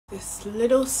This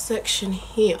little section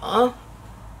here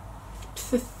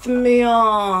pissed me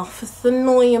off. It's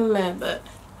annoying me, but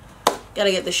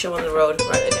gotta get this show on the road.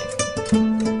 Right, okay.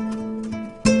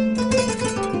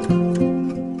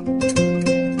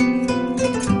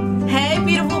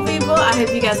 I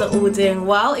hope you guys are all doing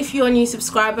well. If you're a new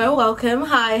subscriber, welcome.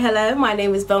 Hi, hello, my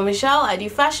name is Belle Michelle. I do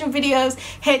fashion videos,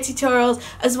 hair tutorials,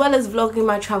 as well as vlogging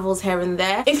my travels here and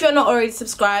there. If you're not already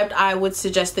subscribed, I would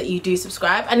suggest that you do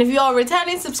subscribe. And if you're a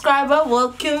returning subscriber,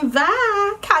 welcome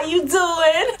back. How you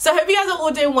doing? So I hope you guys are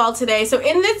all doing well today. So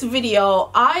in this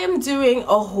video, I am doing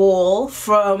a haul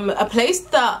from a place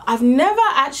that I've never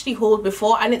actually hauled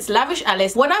before, and it's Lavish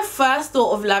Alice. When I first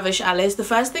thought of Lavish Alice, the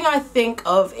first thing I think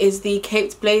of is the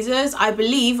caped blazers. I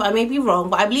believe, I may be wrong,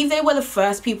 but I believe they were the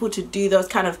first people to do those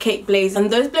kind of cape blazers, and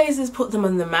those blazers put them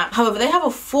on the map. However, they have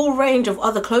a full range of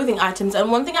other clothing items, and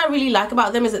one thing I really like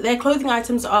about them is that their clothing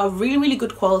items are really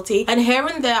good quality, and here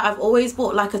and there I've always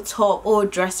bought like a top or a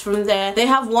dress from there. They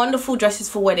have wonderful dresses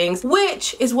for weddings,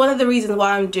 which is one of the reasons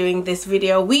why I'm doing this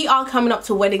video. We are coming up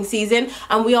to wedding season,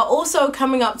 and we are also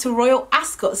coming up to Royal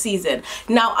Ascot season.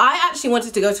 Now, I actually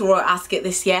wanted to go to Royal Ascot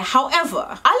this year.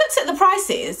 However, I looked at the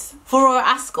prices for Royal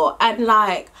Ascot, and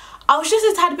like, I was just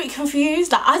a tad bit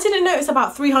confused. Like, I didn't know it's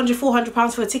about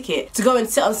 £300–400 for a ticket to go and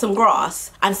sit on some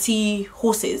grass and see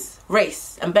horses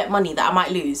race and bet money that I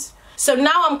might lose. So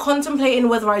now I'm contemplating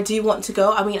whether I do want to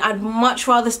go. I mean, I'd much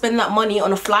rather spend that money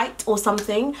on a flight or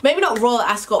something. Maybe not Royal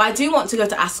Ascot. I do want to go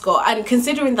to Ascot, and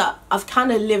considering that I've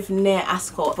kind of lived near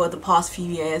Ascot for the past few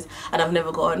years and I've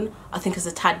never gone, I think it's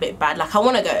a tad bit bad. Like, I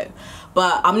want to go,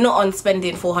 but I'm not on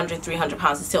spending £400–300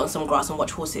 to sit on some grass and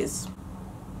watch horses.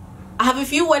 I have a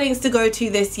few weddings to go to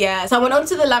this year, so I went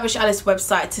onto the Lavish Alice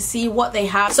website to see what they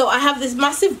have. So I have this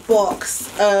massive box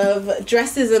of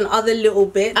dresses and other little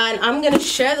bits, and I'm going to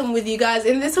share them with you guys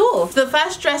in this haul. The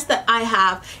first dress that I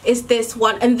have is this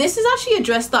one, and this is actually a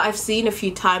dress that I've seen a few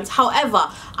times.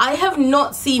 However, I have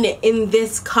not seen it in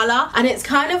this color, and it's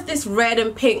kind of this red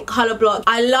and pink color block.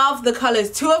 I love the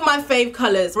colors, two of my fave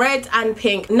colors, red and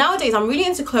pink. Nowadays, I'm really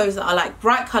into clothes that are like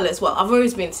bright colors. Well, I've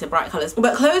always been into bright colors,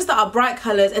 but clothes that are bright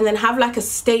colors and then have like a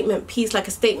statement piece, like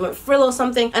a statement frill or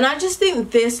something. And I just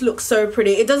think this looks so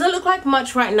pretty. It doesn't look like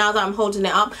much right now that I'm holding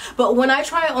it up, but when I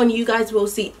try it on, you guys will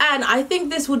see. And I think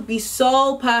this would be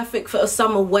so perfect for a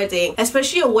summer wedding,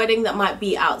 especially a wedding that might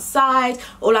be outside,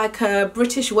 or like a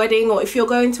British wedding, or if you're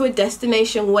going to a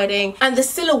destination wedding. And the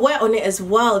silhouette on it as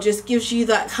well just gives you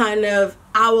that kind of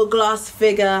hourglass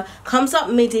figure, comes up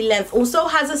midi length, also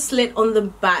has a slit on the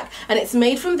back, and it's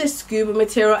made from this scuba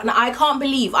material. And I can't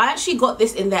believe I actually got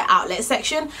this in their outlet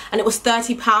section and it was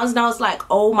 £30, and I was like,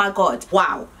 oh my god,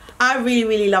 wow. I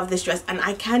really love this dress, and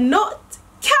I cannot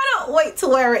wait to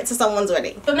wear it to someone's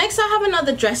wedding. So next I have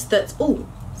another dress that's, oh,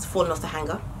 it's fallen off the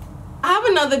hanger. I have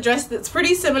another dress that's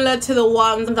pretty similar to the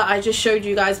one that I just showed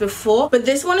you guys before, but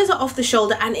this one is off the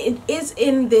shoulder, and it is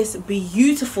in this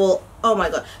beautiful, oh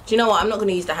my god, do you know what, I'm not going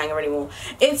to use the hanger anymore.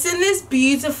 It's in this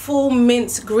beautiful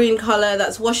mint green color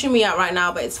that's washing me out right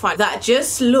now, but it's fine. That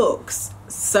just looks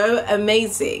so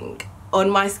amazing on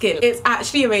my skin. It's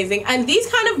actually amazing. And these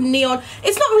kind of neon,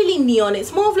 it's not really neon,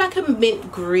 it's more of like a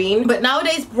mint green, but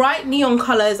nowadays bright neon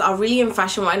colors are really in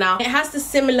fashion right now. It has the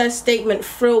similar statement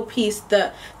frill piece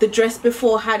that the dress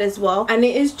before had as well, and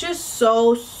it is just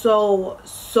so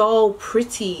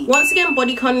pretty. Once again,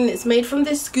 bodycon, and it's made from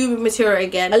this scuba material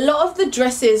again. A lot of the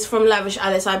dresses from Lavish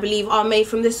Alice, I believe, are made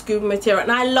from this scuba material,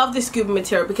 and I love this scuba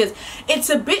material because it's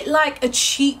a bit like a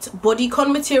cheat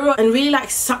bodycon material and really like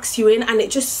sucks you in, and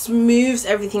it just smooths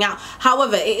everything out.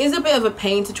 However, it is a bit of a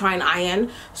pain to try and iron,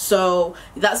 so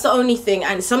that's the only thing.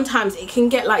 And sometimes it can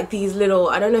get like these little,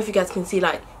 I don't know if you guys can see,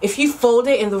 like if you fold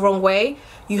it in the wrong way,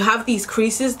 you have these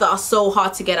creases that are so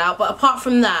hard to get out. But apart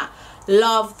from that,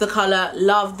 love the color,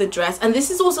 love the dress. And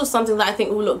this is also something that I think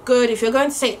will look good if you're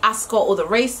going to say Ascot or the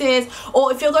races,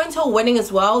 or if you're going to a wedding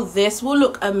as well. This will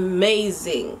look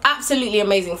amazing, absolutely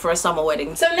amazing for a summer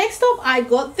wedding. So next up, I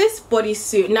got this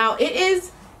bodysuit. Now it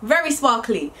is very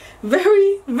sparkly,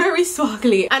 very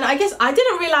sparkly, and I guess I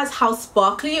didn't realize how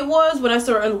sparkly it was when I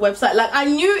saw it on the website. Like, I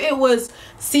knew it was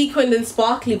sequined and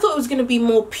sparkly. I thought it was going to be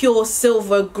more pure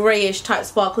silver grayish type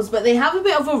sparkles, but they have a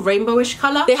bit of a rainbowish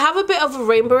color.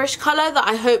 That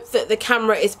I hope that the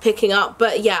camera is picking up.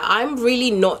 But yeah, I'm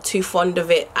really not too fond of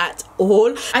it at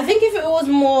all. I think if it was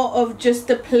more of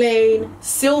just a plain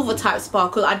silver type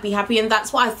sparkle, I'd be happy, and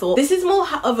that's what I thought. This is more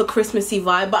of a Christmassy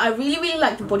vibe, but I really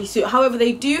like the bodysuit. However,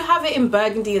 they do have it in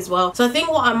burgundy as well, so I think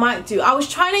what I might do, I was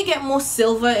trying to get more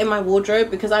silver in my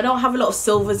wardrobe because I don't have a lot of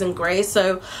silvers and greys,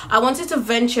 so I wanted to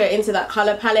venture into that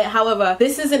color palette. However,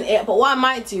 this isn't it. But what I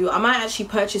might do, I might actually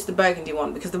purchase the burgundy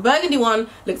one, because the burgundy one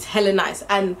looks hella nice.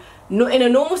 And in a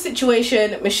normal situation,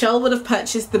 Michelle would have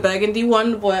purchased the burgundy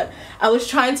one, but I was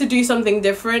trying to do something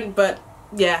different. But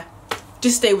yeah,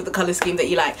 just stay with the color scheme that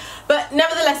you like. But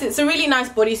nevertheless, it's a really nice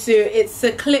bodysuit. It's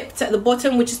clipped at the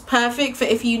bottom, which is perfect for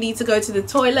if you need to go to the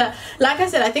toilet. Like I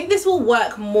said, I think this will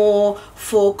work more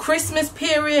for Christmas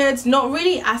periods, not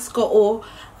really Ascot or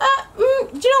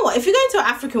do you know what, if you're going to an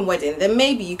African wedding, then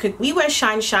maybe we wear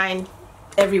shine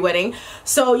every wedding,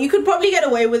 so you could probably get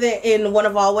away with it in one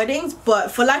of our weddings.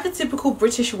 But for like a typical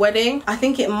British wedding, I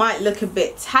think it might look a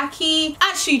bit tacky.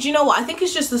 Actually, do you know what, I think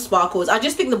it's just the sparkles. I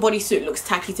just think the bodysuit looks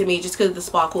tacky to me just because of the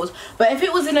sparkles. But if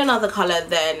it was in another color,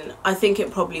 then I think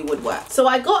it probably would work. So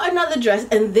I got another dress,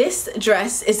 and this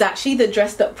dress is actually the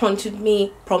dress that prompted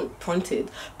me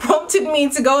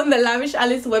to go on the Lavish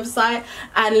Alice website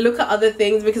and look at other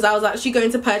things, because I was actually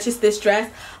going to purchase this dress.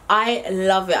 I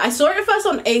love it. I saw it first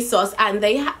on ASOS, and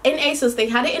in ASOS they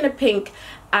had it in a pink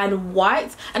and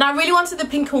white, and I really wanted the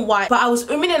pink and white, but I was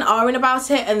umming and ahhing about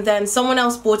it, and then someone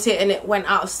else bought it and it went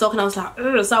out of stock, and I was like,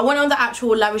 ugh. So I went on the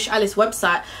actual Lavish Alice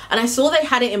website and I saw they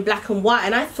had it in black and white,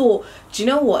 and I thought, do you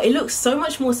know what, it looks so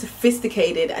much more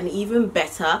sophisticated and even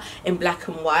better in black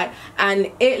and white.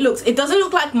 And it doesn't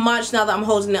look like much now that I'm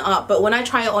holding it up, but when I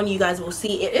try it on, you guys will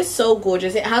see it is so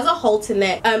gorgeous. It has a halter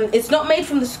neck. It's not made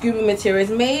from the scuba material,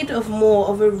 it's made of more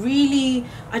of a really,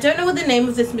 I don't know what the name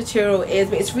of this material is,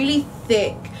 but it's really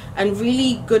thick and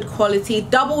really good quality,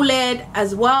 double layered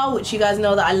as well, which you guys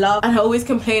know that I love, and I always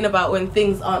complain about when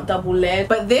things aren't double layered,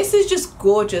 but this is just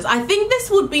gorgeous. I think this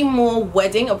would be more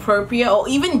wedding appropriate or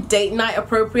even date night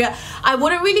appropriate. I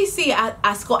wouldn't really see it at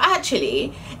Ascot.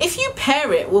 Actually, if you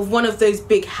pair it with one of those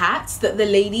big hats that the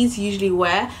ladies usually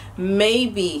wear,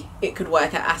 maybe it could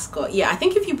work at Ascot. Yeah, I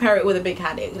think if you pair it with a big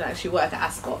hat, it could actually work at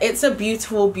Ascot. It's a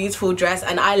beautiful dress,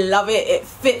 and I love it. It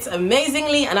fits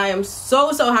amazingly, and I am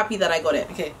so happy that I got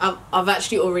it. Okay, I've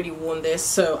actually already worn this,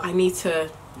 so I need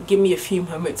to give me a few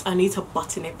moments. I need to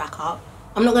button it back up.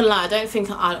 I'm not gonna lie, I don't think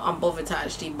I'm bothered to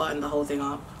actually button the whole thing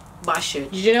up, but I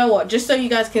should. You know what, just so you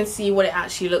guys can see what it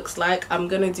actually looks like, I'm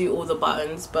gonna do all the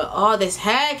buttons. But oh, this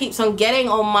hair keeps on getting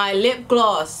on my lip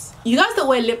gloss. You guys that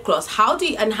wear lip gloss, how do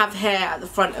you, and have hair at the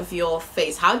front of your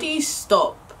face, how do you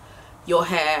stop your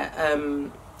hair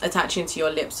attaching to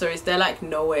your lips? Or is there like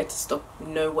nowhere to stop?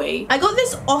 No way. I got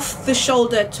this off the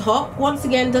shoulder top. Once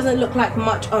again, doesn't look like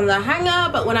much on the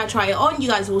hanger, but when I try it on, you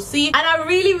guys will see, and I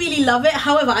really love it.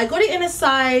 However, I got it in a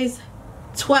size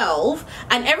 12,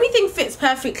 and everything fits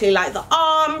perfectly, like the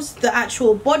arms, the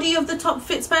actual body of the top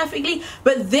fits perfectly,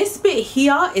 but this bit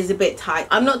here is a bit tight.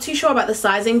 I'm not too sure about the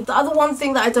sizing. The other one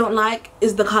thing that I don't like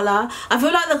is the color. I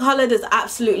feel like the color does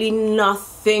absolutely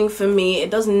nothing for me.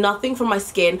 It does nothing for my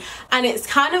skin, and it's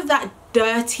kind of that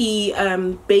dirty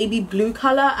baby blue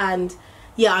color, and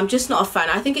yeah, I'm just not a fan.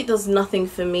 I think it does nothing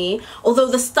for me. Although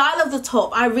the style of the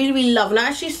top I really love, and I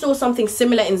actually saw something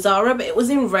similar in Zara, but it was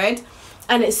in red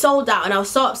and it sold out, and I was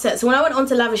so upset. So when I went on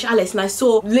to Lavish Alice and I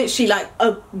saw literally like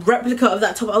a replica of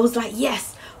that top, I was like,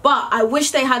 yes. But I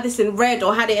wish they had this in red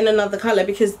or had it in another color,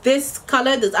 because this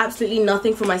color does absolutely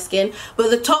nothing for my skin. But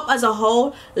the top as a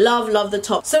whole, love the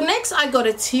top. So next I got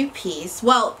a two-piece.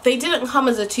 Well, they didn't come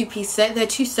as a two-piece set, they're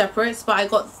two separates, but I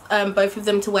got both of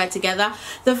them to wear together.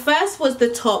 The first was the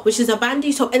top, which is a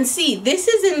bandeau top, and see, this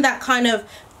is in that kind of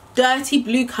dirty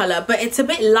blue color, but it's a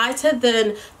bit lighter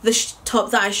than the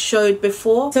top that I showed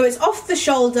before. So it's off the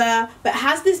shoulder, but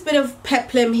has this bit of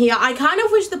peplum here. I kind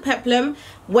of wish the peplum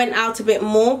went out a bit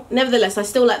more. Nevertheless, I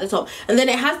still like the top. And then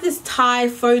it has this tie,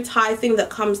 faux tie thing that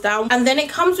comes down, and then it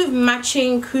comes with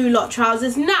matching culotte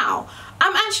trousers. Now,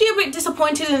 I'm actually a bit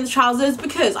disappointed in the trousers,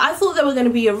 because I thought they were going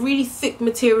to be a really thick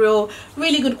material,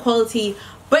 really good quality,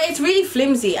 but it's really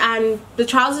flimsy, and the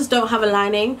trousers don't have a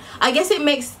lining. I guess it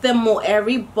makes them more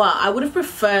airy, but I would have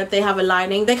preferred they have a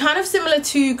lining. They're kind of similar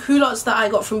to culottes that I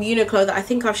got from Uniqlo that I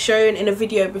think I've shown in a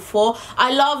video before.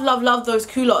 I love those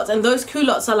culottes, and those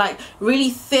culottes are like really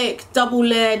thick, double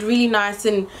layered, really nice.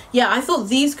 And yeah, I thought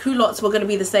these culottes were going to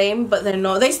be the same, but they're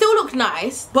not. They still look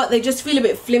nice, but they just feel a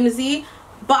bit flimsy.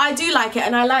 But I do like it,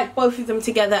 and I like both of them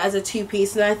together as a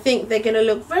two-piece, and I think they're going to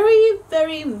look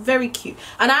very cute.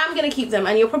 And I am going to keep them,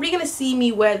 and you're probably going to see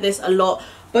me wear this a lot,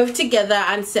 both together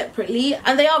and separately,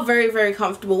 and they are very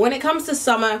comfortable. When it comes to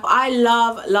summer, I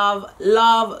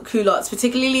love culottes,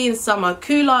 particularly in summer.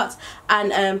 Culottes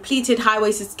and pleated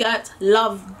high-waisted skirts,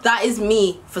 love. That is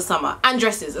me for summer. And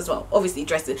dresses as well, obviously.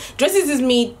 Dresses is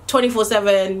me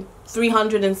 24/7,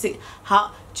 306.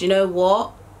 How do you know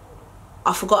what?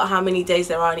 I forgot how many days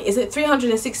there are. Is it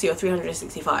 360 or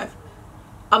 365?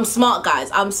 I'm smart, guys.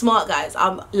 I'm smart, guys.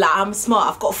 I'm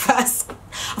smart. I've got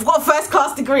a first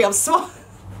class degree. I'm smart.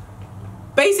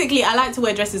 Basically, I like to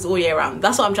wear dresses all year round.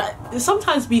 That's what I'm trying.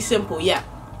 Sometimes be simple, yeah.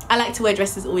 I like to wear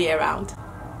dresses all year round.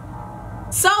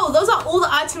 So those are all the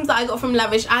items that I got from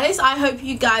Lavish Alice. I hope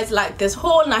you guys liked this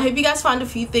haul, and I hope you guys found a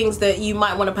few things that you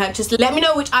might want to purchase. Let me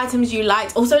know which items you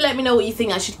liked. Also, let me know what you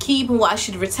think I should keep and what I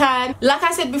should return. Like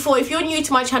I said before, if you're new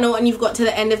to my channel and you've got to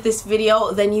the end of this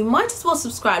video, then you might as well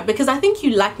subscribe, because I think you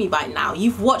like me by now.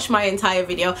 You've watched my entire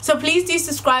video, so please do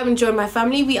subscribe and join my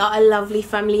family. We are a lovely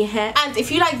family here. And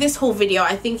if you like this haul video,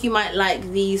 I think you might like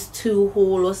these 2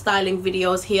 haul or styling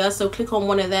videos here, so click on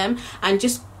one of them and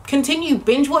just continue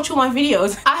binge watch all my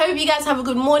videos. I hope you guys have a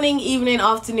good morning, evening,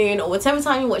 afternoon, or whatever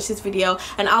time you watch this video,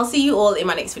 and I'll see you all in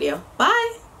my next video. Bye.